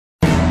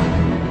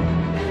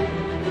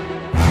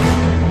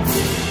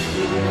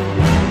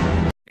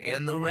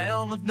In the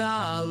realm of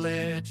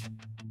knowledge,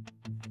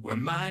 where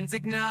minds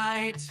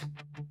ignite,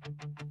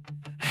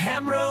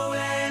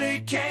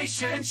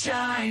 Hamroeducation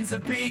shines a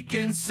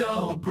beacon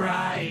so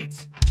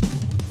bright.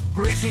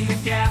 Bridging the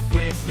gap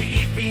with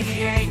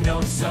BBA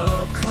known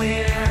so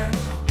clear.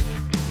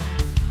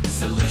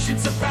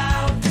 Solutions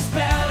abound,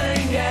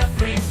 dispelling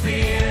every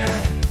fear.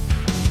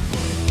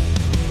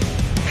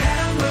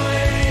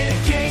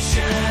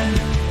 Hamroeducation,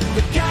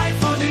 the guide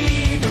for the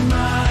eager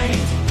mind.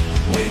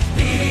 With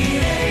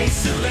BBA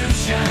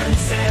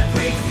solutions,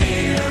 every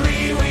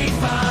theory we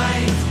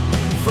find.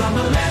 From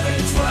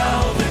 11,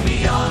 12 and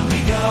beyond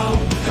we go.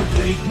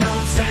 Complete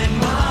notes and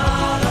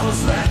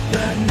models, let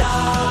the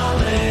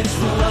knowledge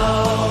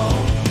flow.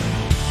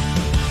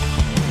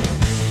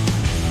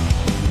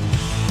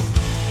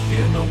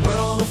 In the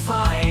world of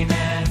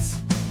finance,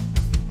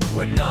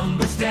 where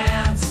numbers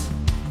dance,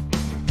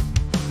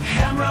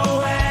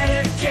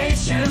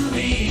 Hamroeducation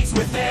leads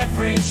with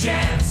every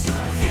chance.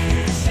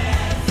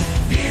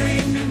 Theory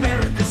and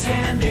numericals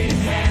hand in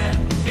hand,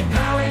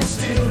 empowering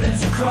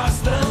students across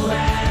the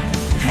land.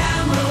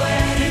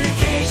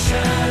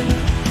 Hamroeducation,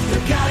 the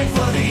guide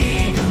for the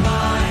eager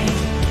mind.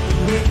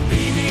 With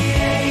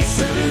BBA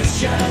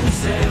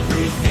solutions,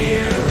 every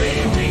theory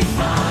we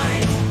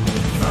find.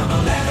 From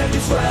 11 to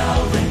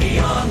 12 and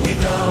beyond we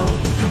go.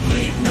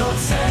 Complete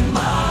notes and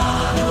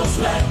models,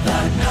 let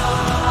the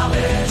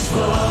knowledge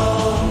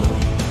flow.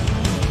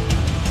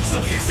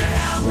 So here's to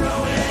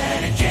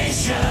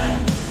Hamroeducation,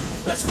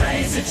 let's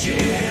raise a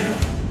cheer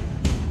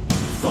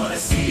for the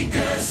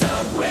seekers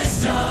of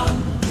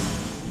wisdom,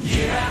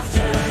 year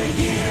after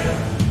year.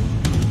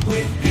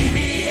 With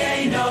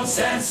BBA notes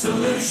and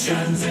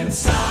solutions in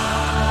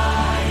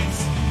sight,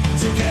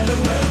 together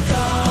we'll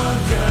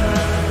conquer.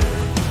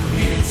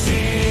 It's